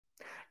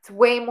It's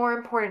way more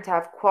important to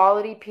have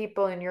quality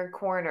people in your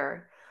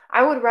corner.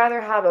 I would rather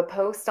have a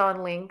post on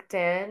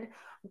LinkedIn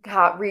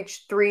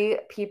reach 3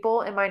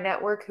 people in my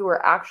network who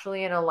are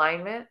actually in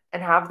alignment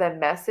and have them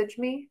message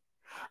me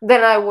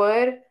than I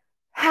would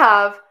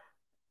have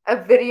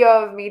a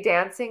video of me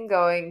dancing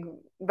going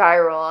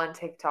viral on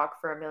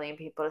TikTok for 1 million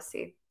people to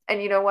see. And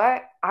you know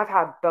what? I've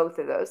had both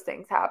of those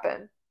things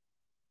happen.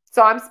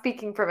 So I'm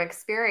speaking from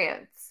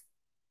experience.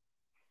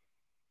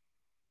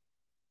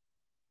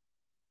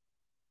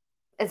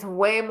 It's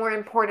way more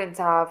important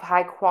to have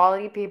high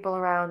quality people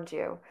around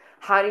you.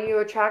 How do you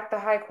attract the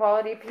high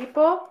quality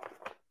people?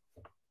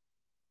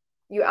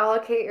 You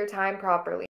allocate your time properly.